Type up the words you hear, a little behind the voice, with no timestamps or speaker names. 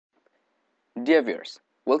Dear viewers,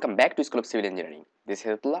 welcome back to School of Civil Engineering. This is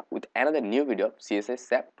Hedaetullah with another new video of CSI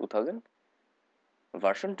SAP 2000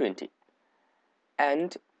 version 20.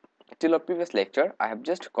 And till our previous lecture, I have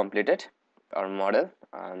just completed our model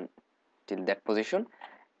till that position,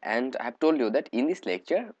 and I have told you that in this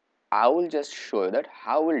lecture, I will just show you that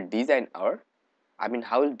how we'll design how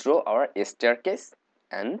we'll draw our staircase,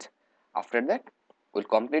 and after that we'll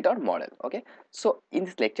complete our model. Okay, so in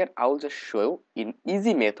this lecture I will just show you in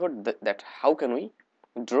easy method that how can we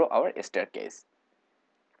draw our staircase.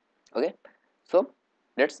 Okay, so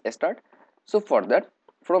let's start. So for that,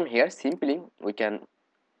 from here simply we can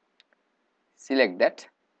select that.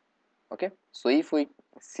 Okay, so if we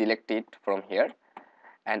select it from here,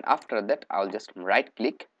 and after that I'll just right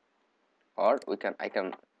click, or I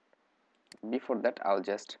can before that I'll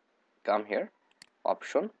just come here,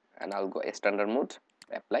 option, and I'll go standard mode,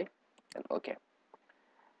 apply, and okay.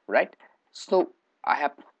 Right, so I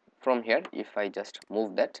have from here, if I just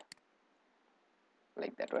move that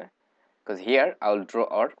like that way, because here I'll draw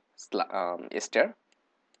our stair.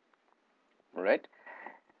 Right,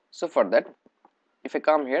 so for that, if I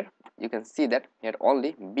come here, you can see that here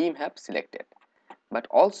only beam have selected, but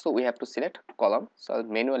also we have to select column, so I'll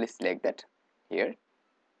manually select that here,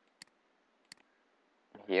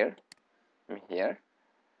 here, here,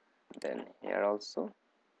 then here also,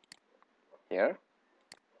 here,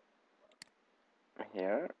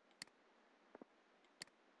 here.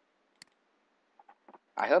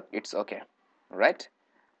 I hope it's okay. Right,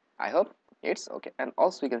 I hope it's okay. And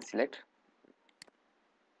also we can select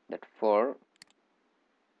that for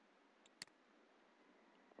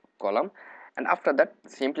column, and after that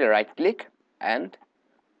simply right click and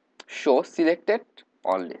show selected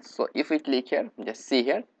only. So if we click here, just see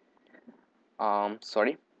here,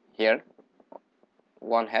 sorry, here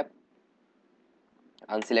one have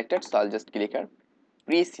unselected, so I'll just click here,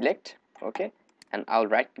 pre-select. Okay, and I'll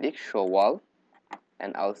right click, show wall,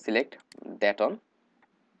 and I'll select that on.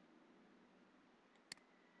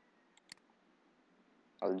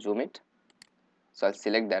 I'll zoom it, so I'll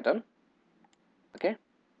select that on. Okay,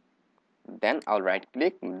 then I'll right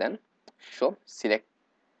click, then show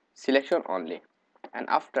selection only, and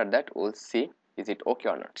after that we'll see is it okay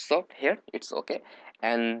or not. So here it's okay,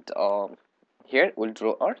 and here we'll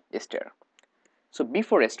draw our stair. So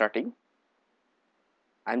before starting,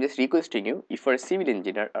 I'm just requesting you, if you're a civil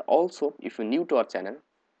engineer, or also if you're new to our channel,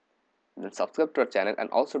 then subscribe to our channel and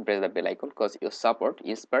also press the bell icon, because your support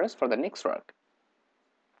inspires us for the next work.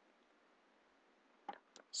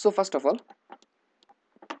 So first of all,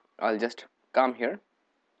 I'll just come here,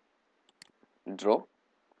 draw,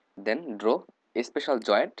 then draw a special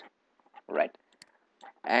joint. Right,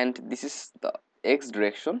 and this is the x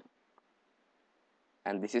direction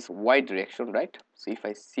and this is y direction. Right, so if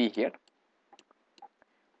I see here,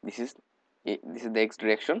 this is the x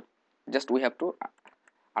direction. Just we have to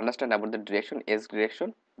understand about the direction. X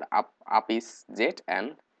direction, the up is z,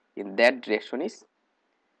 and in that direction is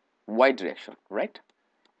y direction. Right,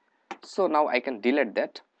 so now I can delete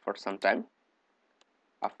that for some time.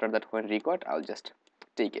 After that, when required, I'll just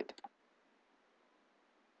take it.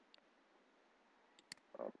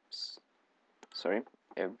 Oops, sorry,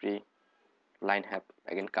 every line have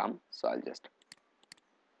again come, so I'll just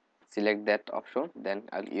select that option, then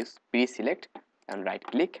I'll use pre-select and right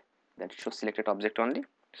click, then show selected object only,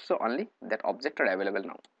 so only that object are available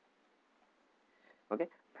now. Okay,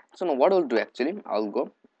 so now what I'll do, actually I'll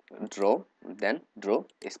go draw, then draw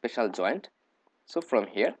a special joint. So from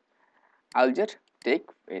here I'll just take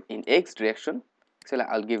in x direction, so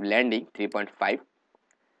I'll give landing 3.5,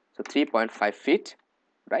 so 3.5 feet.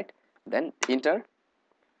 Right, then enter.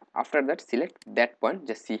 After that, select that point.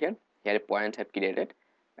 Just see here a point have created,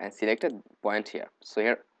 and selected point here, so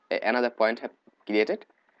here another point have created.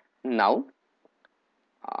 Now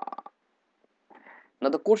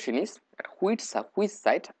the question is, at which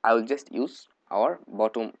side I will just use our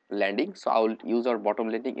bottom landing. So I will use our bottom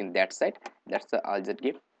landing in that side. That's the I'll just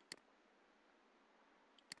give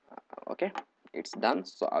okay, it's done.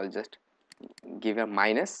 So I'll just give a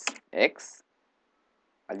minus x,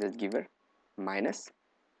 I'll just give a minus,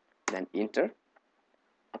 then enter.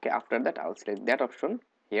 Okay, after that I'll select that option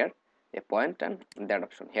here a point, and that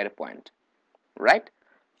option here a point. Right,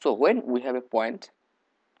 so when we have a point,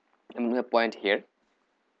 and we have a point here,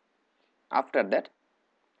 after that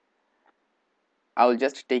I will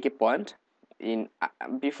just take a point in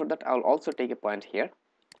before that I'll also take a point here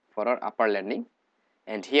for our upper landing,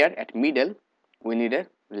 and here at middle we need a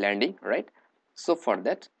landing. Right, so for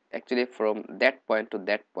that, actually from that point to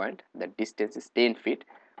that point the distance is 10 feet,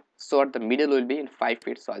 so at the middle will be in 5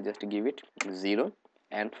 feet, so I'll just give it 0,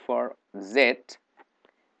 and for z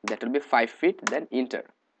that will be 5 feet, then enter.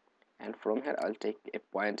 And from here I'll take a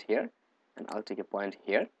point here, and I'll take a point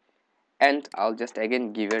here, and I'll just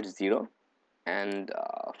again give it 0, and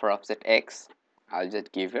for offset X I'll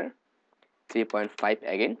just give her 3.5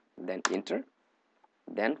 again, then enter.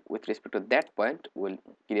 Then with respect to that point we'll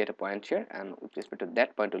create a point here, and with respect to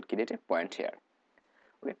that point we'll create a point here.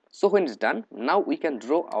 Okay, so when it's done, now we can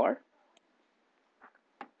draw our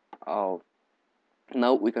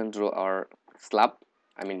slab,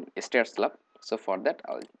 I mean a stair slab. So for that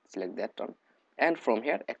I'll select that one, and from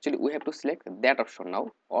here actually we have to select that option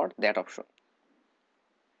now, or that option.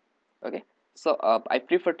 Okay, so I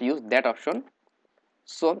prefer to use that option.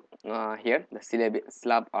 So here the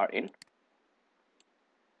slab are in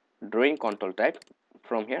drawing control type.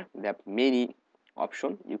 From here there are many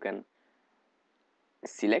options you can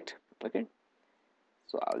select. Okay,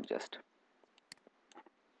 so I'll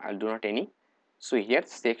do not any. So here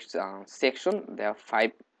section there are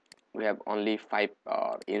 5, we have only 5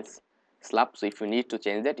 inch slab. So if you need to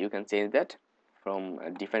change that, you can change that from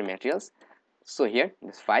different materials. So here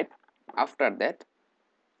this 5. After that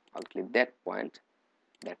I'll click that point,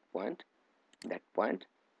 that point, that point,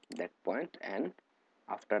 that point, and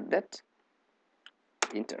after that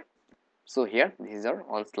enter. So here this is our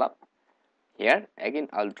on slab. Here again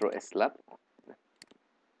I'll draw a slab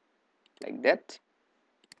like that,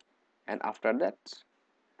 and after that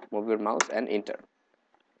move your mouse and enter.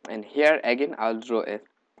 And here again I'll draw a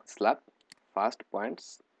slab, first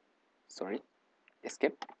points, sorry,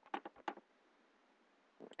 escape,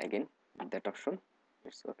 again that option,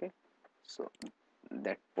 it's okay. So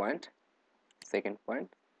that point, second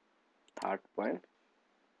point, third point,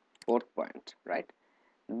 fourth point, right?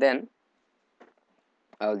 Then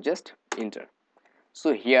I'll just enter.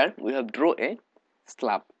 So here we have draw a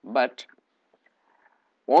slab, but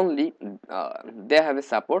only they have a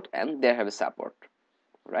support and they have a support,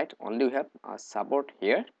 right? Only we have a support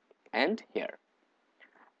here and here.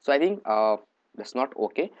 So I think that's not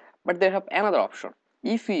okay, but they have another option.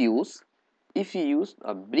 If you use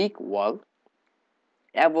a brick wall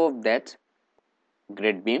above that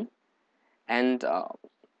grade beam, and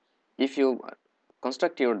if you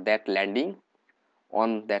construct that landing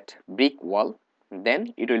on that brick wall,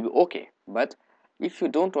 then it will be okay. But if you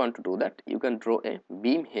don't want to do that, you can draw a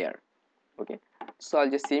beam here. Okay, so I'll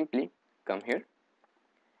just simply come here,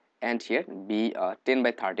 and here be 10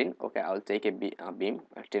 by 13. Okay, I'll take a beam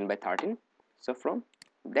 10 by 13. So from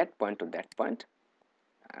that point to that point,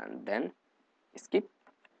 and then skip,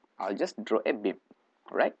 I'll just draw a beam,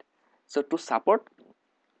 right? So to support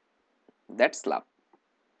that slab,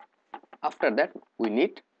 after that we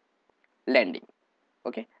need landing.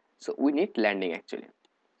 Okay, so we need landing actually.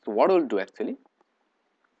 So what we'll do actually,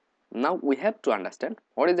 now we have to understand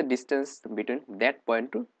what is the distance between that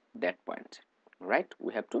point to that point, right?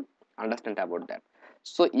 We have to understand about that.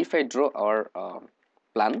 So if I draw our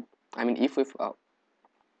plan, I mean if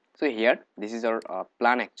so here this is our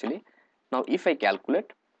plan actually. Now if I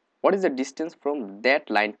calculate what is the distance from that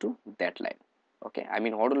line to that line, okay, I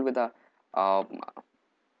mean what will be the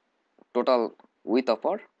total width of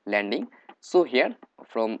our landing. So here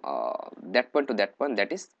from that point to that point,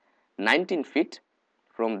 that is 19 feet.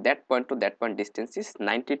 From that point to that point distance is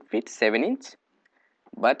 19 feet 7 inch.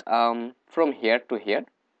 But from here to here,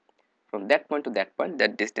 from that point to that point,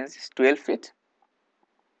 that distance is 12 feet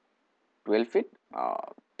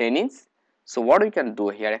 10 inch. So what we can do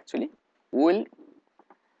here actually, we'll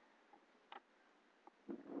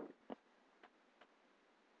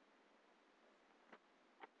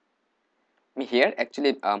here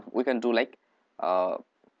actually we can do like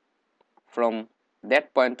from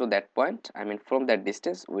that point to that point, I mean from that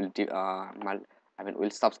distance we'll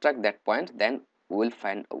we'll subtract that point, then we'll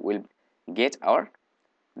get our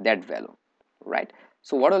that value, right?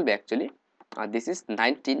 So what will be actually this is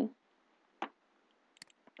 19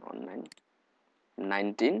 on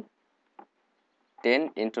 19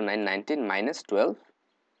 10 into 9 19 minus 12,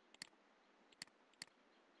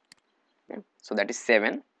 okay, so that is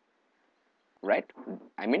 7, right?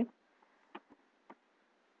 I mean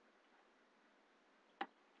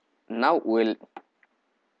now we'll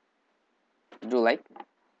do like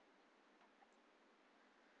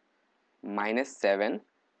minus 7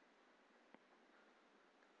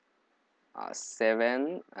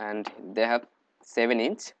 7, and they have 7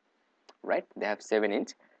 inch, right? They have 7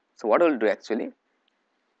 inch. So what we'll do actually,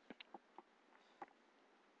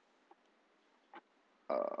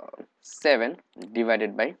 7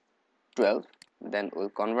 divided by 12, then we'll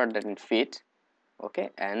convert that in feet, okay,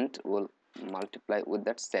 and we'll multiply with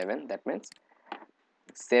that 7. That means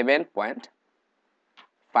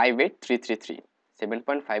 7.58333,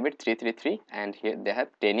 7.58333, and here they have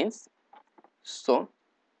 10 inch. So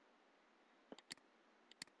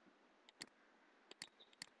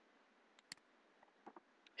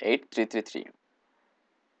 8333.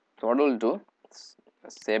 So what we'll do,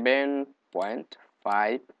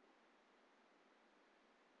 7.5,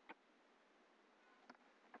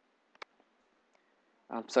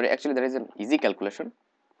 sorry, actually there is an easy calculation.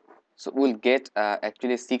 So we'll get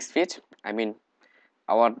actually 6 feet. I mean,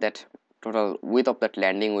 our that total width of that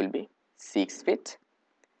landing will be 6 feet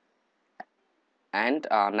and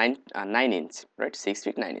 9 inch, right? 6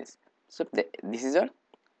 feet 9 inch. So this is our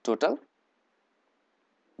total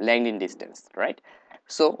landing distance, right?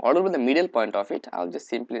 So what will be the middle point of it? I'll just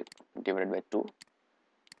simply divide by 2.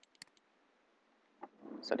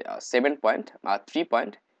 Sorry,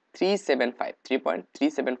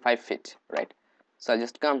 3.375 feet, right? So I'll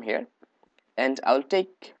just come here and I'll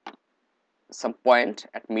take some point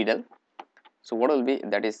at middle. So what will be,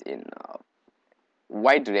 that is in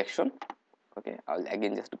y direction. Okay, I'll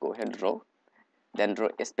again just go ahead, draw, then draw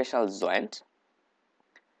a special joint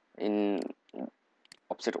in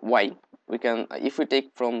opposite y. We can, if we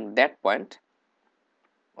take from that point,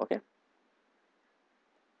 okay,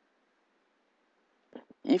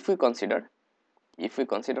 if we consider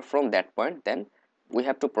from that point, then we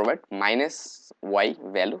have to provide minus y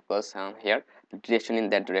value, because here direction in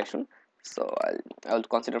that direction. So I'll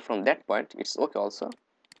consider from that point, it's okay also.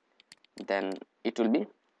 Then it will be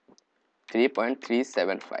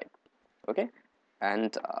 3.375, okay,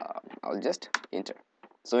 and I'll just enter.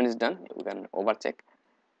 So when it's done, we can overcheck.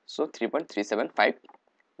 So 3.375.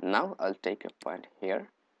 Now I'll take a point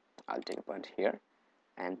here, I'll take a point here,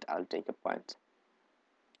 and I'll take a point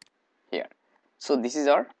here. So this is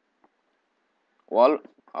our all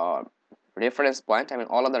reference point, I mean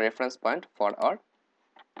all of the reference point for our.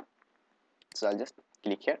 So I'll just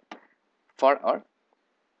click here for our.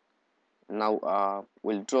 Now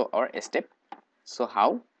we'll draw our step. So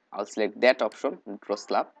how? I'll select that option, draw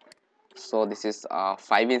slab. So this is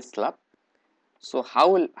 5-inch slab. So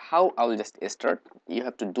how I will just start. You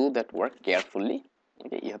have to do that work carefully.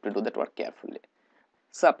 Okay, you have to do that work carefully.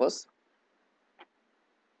 Suppose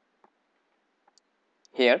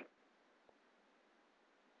here,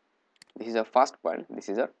 this is our first point, this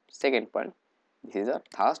is our second point, this is our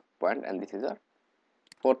third point, and this is our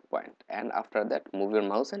fourth point. And after that, move your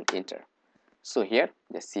mouse and enter. So here,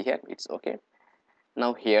 just see here, it's okay.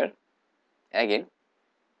 Now here again,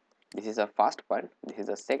 this is our first point, this is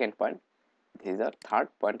our second point, this is our third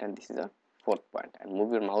point, and this is our fourth point. And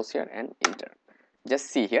move your mouse here and enter. Just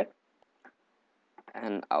see here,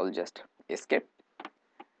 and I will just escape.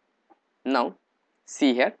 Now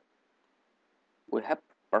see here, we have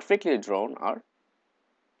perfectly drawn our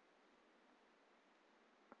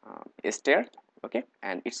stair, okay,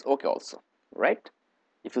 and it's okay also, right?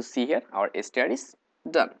 If you see here, our stair is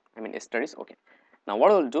done. I mean, stair is okay. Now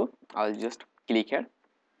what I'll do, I'll just click here,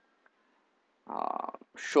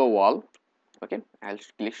 show all, okay, I'll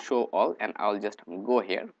click show all, and I'll just go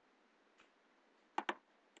here,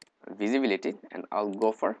 visibility, and I'll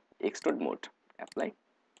go for extrude mode, apply,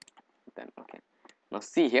 then okay. Now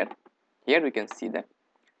see here, here we can see that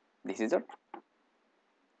this is our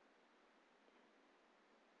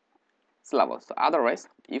slab also. Otherwise,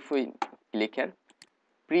 if we click here,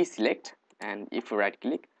 pre-select, and if we right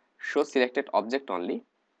click, show selected object only,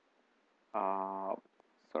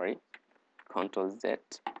 sorry, Ctrl Z,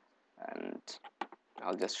 and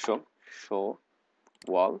I'll just show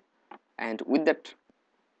wall, and with that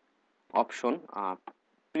option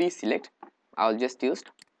pre-select, I'll just use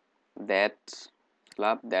that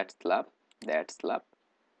slab, that slab, that slab,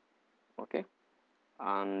 okay,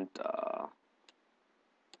 and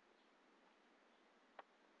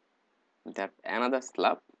that another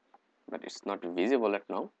slab, but it's not visible at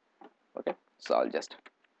now, okay. So I'll just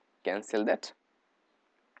cancel that,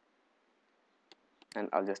 and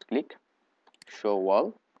I'll just click show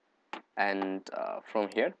wall, and from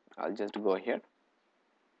here I'll just go here,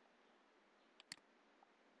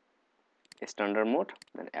 standard mode,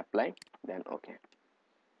 then apply, then okay.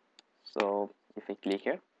 So if I click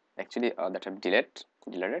here, actually that have deleted.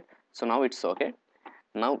 So now it's okay.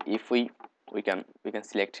 Now if we can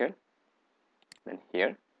select here, then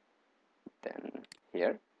here, then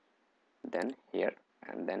here, then here,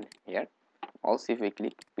 and then here. Also if we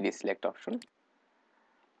click pre-select option,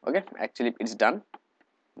 okay, actually it's done,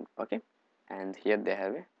 okay. And here they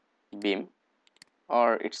have a beam,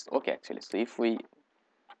 or it's okay actually. So if we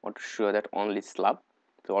want to show that only slab,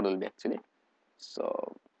 so what will be actually,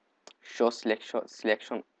 so show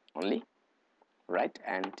selection only, right?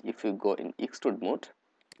 And if you go in extrude mode,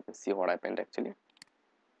 you can see what happened actually.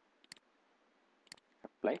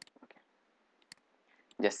 apply. Okay,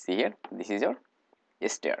 just see here, this is your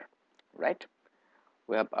stair, right?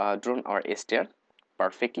 We have drawn our stair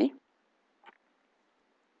perfectly.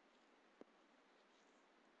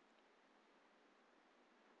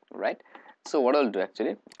 Right, so what I'll do,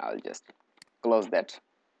 actually I'll just close that,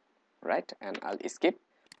 right, and I'll escape,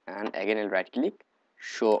 and again I'll right click,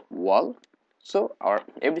 show wall. So our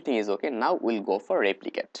everything is okay. Now we'll go for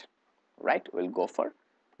replicate, right? We'll go for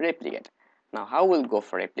replicate. Now how we'll go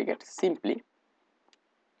for replicate? Simply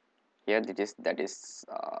here that is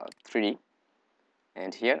 3D,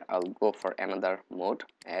 and here I'll go for another mode,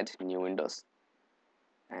 add new windows,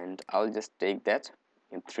 and I'll just take that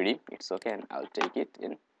in 3D, it's okay, and I'll take it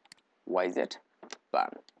in YZ plan.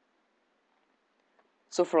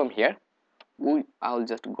 So from here I'll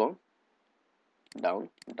just go down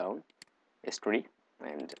story,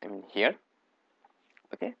 and I mean here,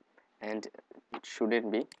 okay, and it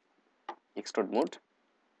shouldn't be extrude mode,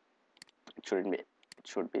 it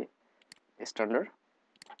should be standard,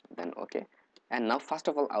 then okay. And now first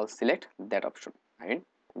of all I'll select that option, I mean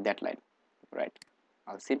that line, right?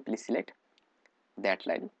 I'll simply select that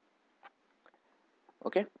line,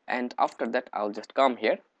 okay, and after that I'll just come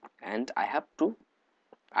here, and I have to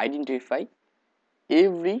identify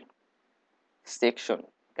every section.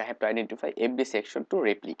 I have to identify every section to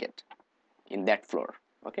replicate in that floor,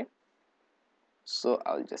 okay. So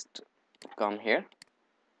I'll just come here,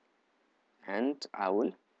 and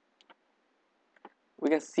we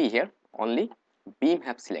can see here only beam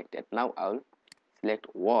have selected. Now I'll select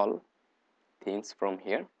wall things from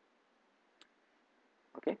here,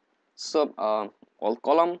 okay. So all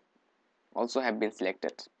column also have been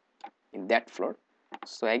selected in that floor.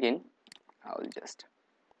 So again I'll just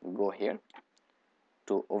go here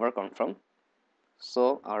to over confirm.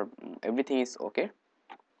 So our everything is okay,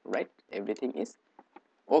 right? Everything is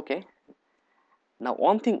okay. Now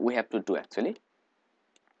one thing we have to do, actually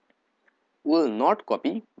will not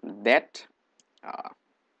copy that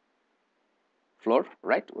floor,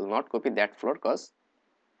 right? Will not copy that floor, because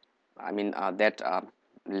I mean that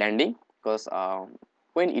landing, because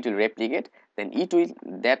when it will replicate, then it will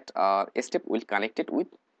that step will connect it with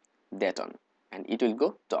that one, and it will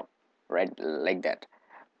go top, right, like that.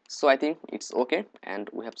 So I think it's okay, and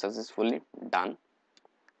we have successfully done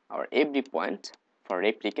our every point for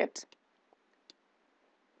replicate,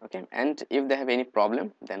 okay. And if they have any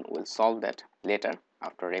problem, then we'll solve that later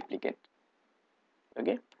after replicate,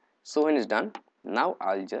 okay. So when it's done, now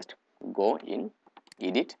I'll just go in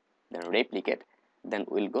edit, then replicate, then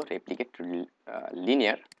we'll go replicate to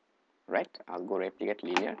linear, right? I'll go replicate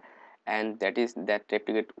linear, and that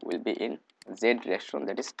replicate will be in z direction,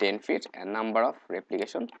 that is 10 feet, and number of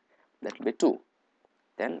replication that will be 2.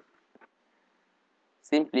 Then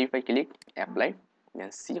simply if I click apply,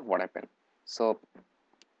 then see what happened. So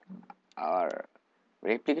our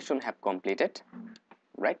replication have completed,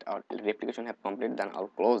 right? Our replication have completed. Then I'll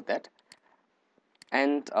close that,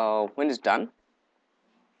 and when it's done,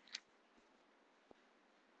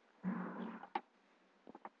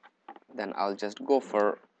 then I'll just go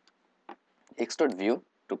for extrude view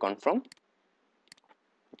to confirm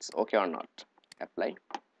it's okay or not. Apply,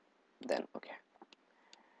 then okay.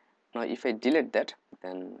 Now if I delete that,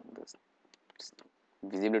 then this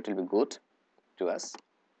visibility will be good to us.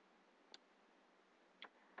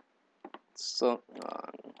 So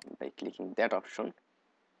by clicking that option,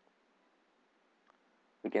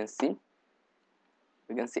 we can see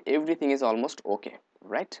everything is almost okay,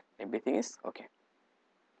 right? Everything is okay.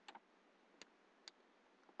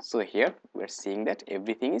 So here we're seeing that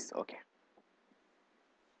everything is okay.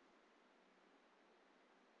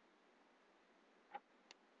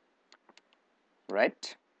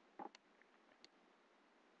 Right?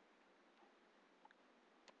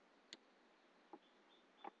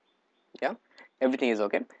 Yeah, everything is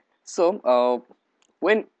okay. So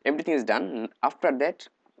when everything is done, after that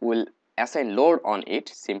we'll assign load on it.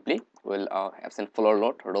 Simply we'll assign floor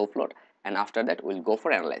load, row load, and after that we'll go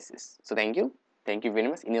for analysis. So thank you very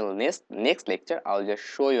much. In the next lecture I'll just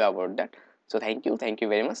show you about that. So thank you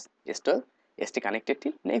very much. Stay connected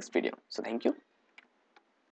till next video. So thank you.